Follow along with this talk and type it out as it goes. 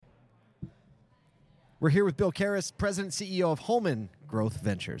We're here with Bill Cariss, President and CEO of Holman Growth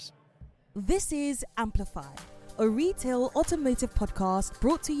Ventures. This is Amplify, a retail automotive podcast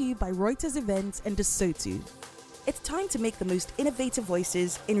brought to you by Reuters Events and DeSoto. It's time to make the most innovative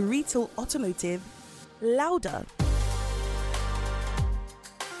voices in retail automotive louder.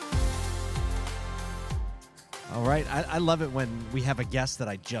 All right. I love it when we have a guest that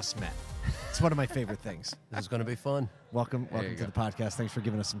I just met. It's one of my favorite things. This is going to be fun. Welcome to the podcast. Thanks for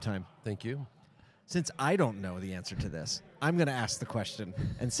giving us some time. Thank you. Since I don't know the answer to this, I'm going to ask the question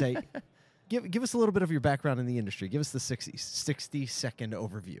and say, give us a little bit of your background in the industry. Give us the 60-second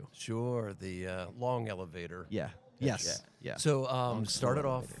overview. Sure. The long elevator. Yeah. Yes. Yeah. So started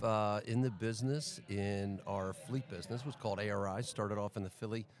off in the business, in our fleet business. It was called ARI. Started off in the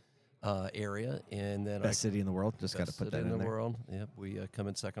Philly area, and then best city in the world. Just got to put that in there. Best city in the world. Yep, we come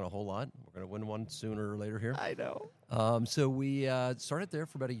in second a whole lot. We're going to win one sooner or later here. I know. So we started there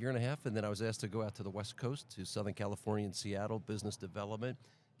for about a year and a half, and then I was asked to go out to the West Coast, to Southern California and Seattle, business development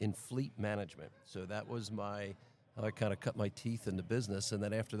in fleet management. So that was how I kind of cut my teeth in the business, and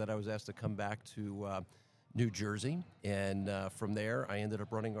then after that I was asked to come back to New Jersey, and from there I ended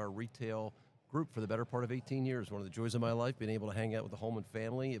up running our retail group for the better part of 18 years. One of the joys of my life, being able to hang out with the Holman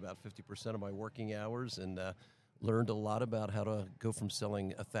family about 50% of my working hours, and learned a lot about how to go from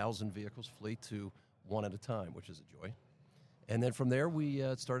selling 1,000 vehicles fleet to one at a time, which is a joy. And then from there, we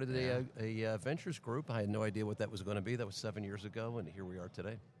started a ventures group. I had no idea what that was going to be. That was 7 years ago, and here we are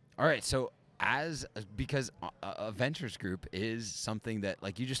today. All right, so because a ventures group is something that,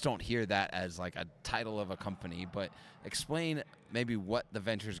 like, you just don't hear that as like a title of a company, but explain maybe what the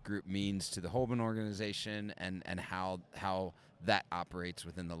ventures group means to the Holman organization and how that operates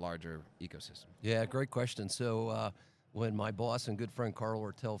within the larger ecosystem. Yeah, great question. So when my boss and good friend Carl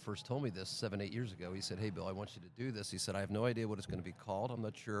Ortel first told me this 7-8 years ago, he said, "Hey, Bill, I want you to do this." He said, "I have no idea what it's going to be called. I'm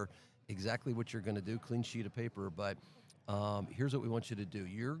not sure exactly what you're going to do, clean sheet of paper, but here's what we want you to do.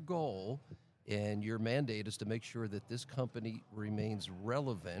 Your goal and your mandate is to make sure that this company remains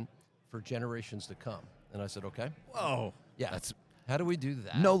relevant for generations to come." And I said, "Okay." Whoa. Yeah. How do we do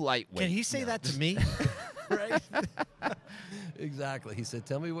that? No lightweight. Can he say that to me? Right? Exactly. He said,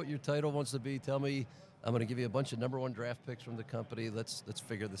 "Tell me what your title wants to be. Tell me, I'm going to give you a bunch of number one draft picks from the company. Let's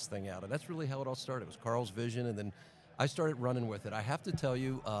figure this thing out." And that's really how it all started. It was Carl's vision, and then I started running with it. I have to tell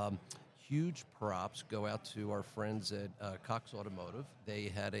you, huge props go out to our friends at Cox Automotive. They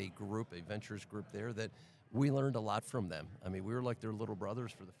had a ventures group there that we learned a lot from them. I mean, we were like their little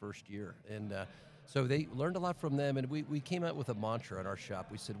brothers for the first year. And so they learned a lot from them, and we came out with a mantra in our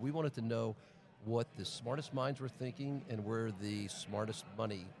shop. We said we wanted to know what the smartest minds were thinking and where the smartest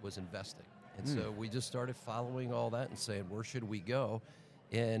money was investing. And so we just started following all that and saying, where should we go?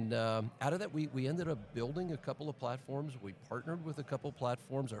 And out of that, we ended up building a couple of platforms. We partnered with a couple of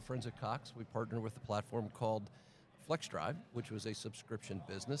platforms. Our friends at Cox, we partnered with a platform called FlexDrive, which was a subscription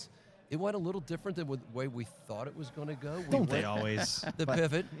business. It went a little different than the way we thought it was going to go. They always? The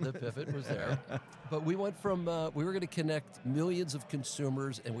pivot was there. But we went from, we were going to connect millions of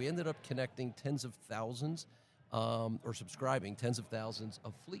consumers, and we ended up connecting tens of thousands or subscribing tens of thousands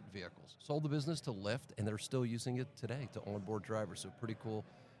of fleet vehicles. Sold the business to Lyft, and they're still using it today to onboard drivers. So pretty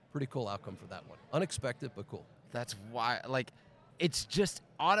cool outcome for that one. Unexpected, but cool. That's why, like, it's just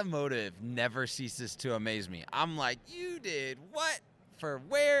automotive never ceases to amaze me. I'm like, you did what? For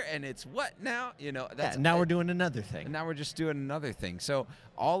where, and it's what now? You know, that's now we're doing another thing. And now we're just doing another thing. So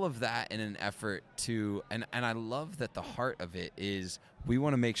all of that in an effort to, and I love that the heart of it is we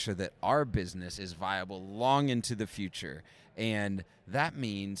want to make sure that our business is viable long into the future. And that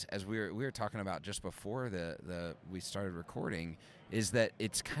means, as we were talking about just before we started recording, is that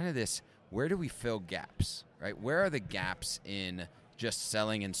it's kind of this, where do we fill gaps, right? Where are the gaps in just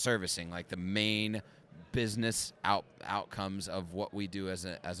selling and servicing, like the main business outcomes of what we do as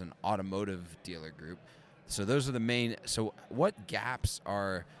an automotive dealer group? So those are the main. So what gaps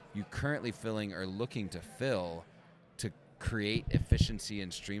are you currently filling or looking to fill to create efficiency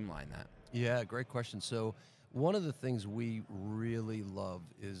and streamline that? Yeah, great question. So one of the things we really love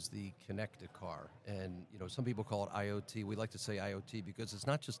is the connected car. And, you know, some people call it IoT. We like to say IoT because it's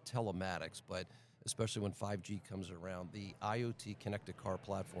not just telematics, but especially when 5G comes around, the IoT connected car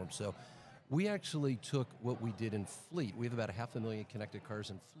platform. So we actually took what we did in fleet. We have about 500,000 connected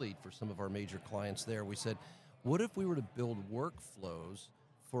cars in fleet for some of our major clients there. We said, what if we were to build workflows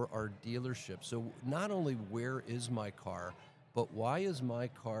for our dealership? So not only where is my car, but why is my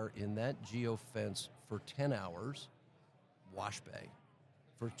car in that geofence for 10 hours, wash bay,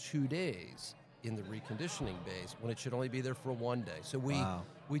 for 2 days in the reconditioning bays, when it should only be there for 1 day? So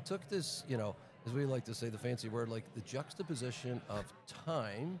we took this, you know, as we like to say, the fancy word, like the juxtaposition of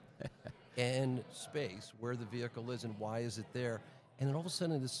time and space, where the vehicle is and why is it there. And then all of a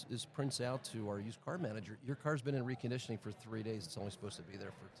sudden this prints out to our used car manager. Your car's been in reconditioning for 3 days. It's only supposed to be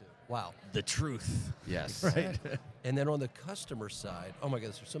there for 2. Wow. The truth. Yes. Right. And then on the customer side, oh my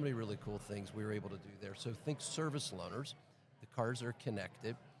goodness, there's so many really cool things we were able to do there. So think service loaners. The cars are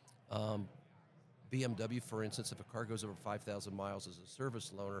connected. BMW, for instance, if a car goes over 5,000 miles as a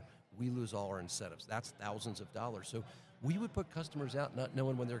service loaner, we lose all our incentives. That's thousands of dollars. So we would put customers out not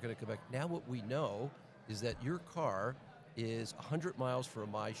knowing when they're going to come back. Now what we know is that your car is 100 miles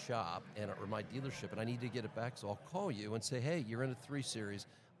from my shop or my dealership, and I need to get it back, so I'll call you and say, hey, you're in a 3 Series.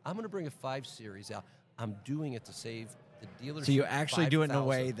 I'm going to bring a 5 Series out. I'm doing it to save the dealership. So you actually do it in a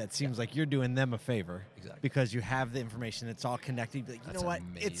way $5,000. that seems like you're doing them a favor. Exactly. Because you have the information. It's all connected. You'd be like, you That's know what?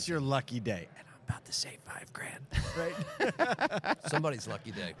 amazing. It's your lucky day. And I'm about to save $5,000. Right? Somebody's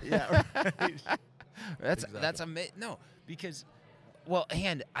lucky day. Yeah. Right. That's Exactly. amazing. No, because, well,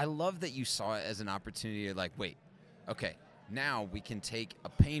 and I love that you saw it as an opportunity to like, wait, okay, now we can take a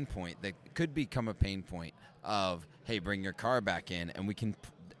pain point that could become a pain point of, hey, bring your car back in, and we can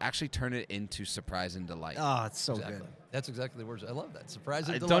actually turn it into surprise and delight. Oh, it's so Exactly. good. That's exactly the words. I love that.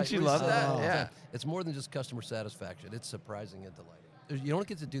 Surprising Don't delight. you We love say that? all the Yeah. time. It's more than just customer satisfaction. It's surprising and delighting. You don't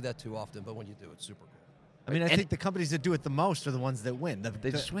get to do that too often, but when you do, it's super cool. I mean, I And- think the companies that do it the most are the ones that win.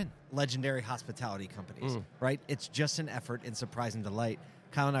 They just win. Legendary hospitality companies, right? It's just an effort in surprise and delight.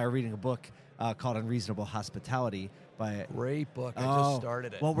 Kyle and I are reading a book called Unreasonable Hospitality by... Great book. I just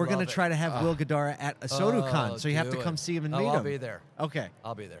started it. Well, we're going Love to it. try to have Will Gadara at a SoduCon, so you have do to come it. see him and Oh, meet I'll him. be there. Okay.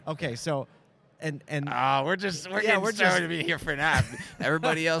 I'll be there. Okay, so... And We're getting we're started just- to be here for an app.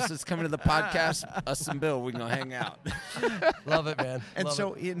 Everybody else that's coming to the podcast, us and Bill, we're gonna hang out. Love it, man. And Love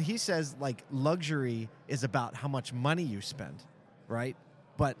so it. and he says, like, luxury is about how much money you spend, right?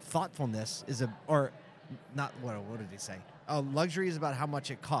 But thoughtfulness is what did he say? Luxury is about how much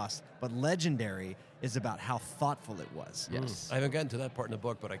it costs, but legendary is about how thoughtful it was. Yes. I haven't gotten to that part in the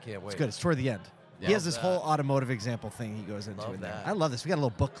book, but I can't wait. It's good. It's toward the end. Yeah. He has this Love whole that. automotive example thing he goes into Love in there. that. I love this. We got a little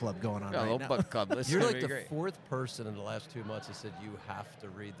book club going on Got a right little now. book club. This is You're gonna like be the great. 4th person in the last 2 months that said you have to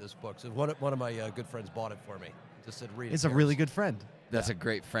read this book. So one of my good friends bought it for me. Just said read it. It's a really good friend. That's a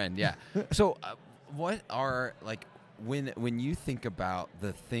great friend. Yeah. So, what are like when you think about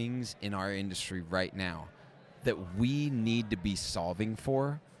the things in our industry right now that we need to be solving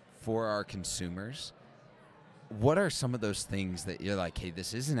for our consumers? What are some of those things that you're like, hey,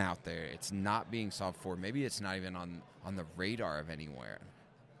 this isn't out there, it's not being solved for, maybe it's not even on the radar of anywhere?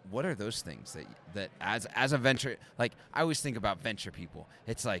 What are those things that as a venture, like I always think about venture people,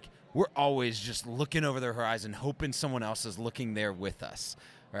 it's like we're always just looking over the horizon hoping someone else is looking there with us,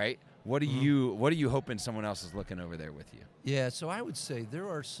 right? What are you hoping someone else is looking over there with you? Yeah, so I would say there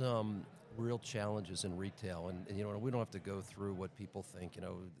are some real challenges in retail, and you know, we don't have to go through what people think. You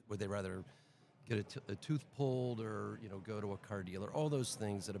know, would they rather get a tooth pulled or go to a car dealer? All those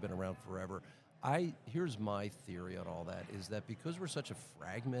things that have been around forever. Here's my theory on all that is that because we're such a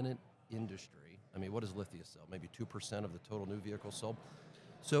fragmented industry. I mean, what does Lithia sell? Maybe 2% of the total new vehicles sold.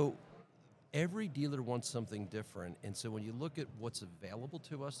 So every dealer wants something different, and so when you look at what's available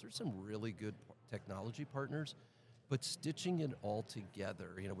to us, there's some really good technology partners. But stitching it all together,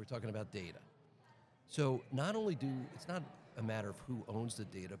 we're talking about data. So not only it's not a matter of who owns the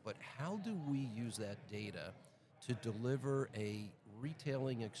data, but how do we use that data to deliver a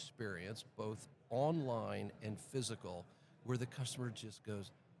retailing experience, both online and physical, where the customer just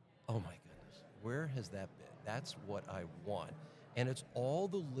goes, oh my goodness, where has that been? That's what I want. And it's all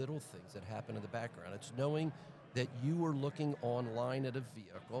the little things that happen in the background. It's knowing that you were looking online at a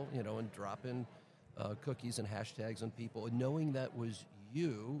vehicle, and dropping cookies and hashtags on people, and knowing that was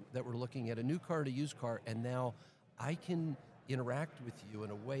you that were looking at a new car to used car, and now I can interact with you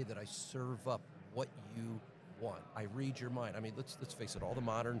in a way that I serve up what you want. I read your mind. I mean, let's face it, all the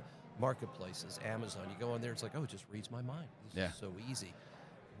modern marketplaces, Amazon, you go on there, it's like, oh, it just reads my mind. This is so easy.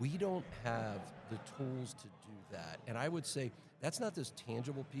 We don't have the tools to do that. And I would say that's not this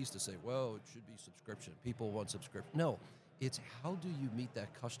tangible piece to say, well, it should be subscription. People want subscription. No. It's how do you meet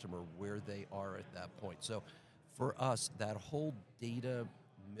that customer where they are at that point? So for us, that whole data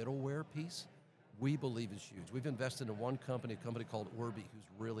middleware piece, we believe is huge. We've invested in one company, a company called Orbi, who's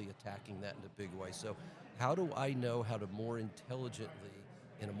really attacking that in a big way. So how do I know how to more intelligently,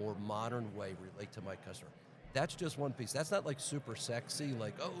 in a more modern way, relate to my customer? That's just one piece. That's not like super sexy,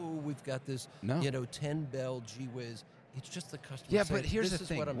 like, oh, we've got this, 10 bell gee whiz. It's just the customer. Yeah, saying, but here's this the is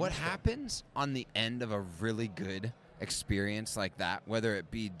thing. What missing. happens on the end of a really good experience like that, whether it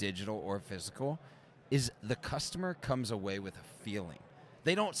be digital or physical, is the customer comes away with a feeling.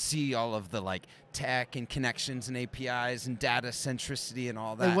 They don't see all of the like tech and connections and APIs and data centricity and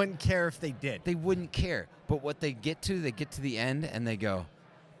all that. They wouldn't care if they did. They wouldn't care. But what they get to the end and they go,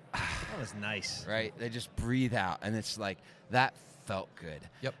 That was nice. right? They just breathe out, and it's like that felt good.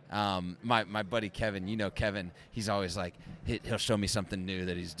 Yep. My buddy Kevin, Kevin, he's always like he'll show me something new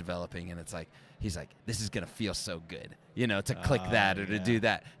that he's developing, and it's like he's like, this is gonna feel so good, to click that or to do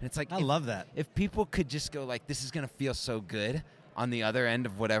that. And it's like I love that. If people could just go like, this is gonna feel so good on the other end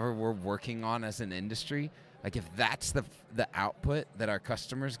of whatever we're working on as an industry, like if that's the output that our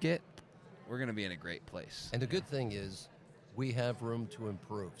customers get, we're gonna be in a great place. And the good thing is, we have room to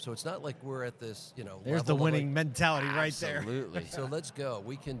improve. So it's not like we're at this, There's the level of winning mentality right there. Absolutely. So let's go.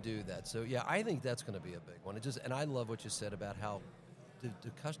 We can do that. So yeah, I think that's going to be a big one. And I love what you said about how the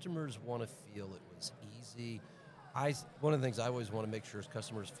customers want to feel it was easy. One of the things I always want to make sure is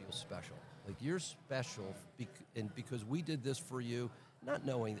customers feel special. Like you're special, and because we did this for you, not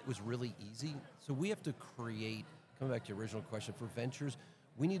knowing it was really easy. So we have to create. Coming back to your original question for ventures,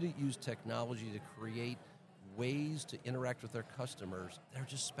 we need to use technology to create ways to interact with their customers. They're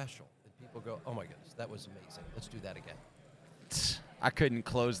just special. And people go, oh my goodness, that was amazing. Let's do that again. I couldn't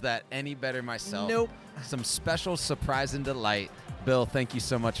close that any better myself. Nope. Some special surprise and delight. Bill, thank you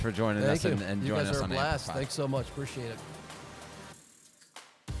so much for joining us and you joining guys us are a on blast. Amplify. Thanks so much. Appreciate it.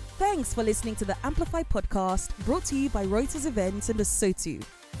 Thanks for listening to the Amplify podcast, brought to you by Reuters Events and the SOTU.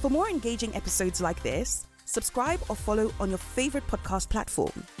 For more engaging episodes like this, subscribe or follow on your favorite podcast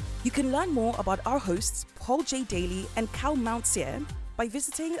platform. You can learn more about our hosts, Paul J. Daly and Cal Mountseer, by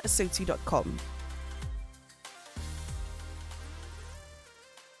visiting asotu.com.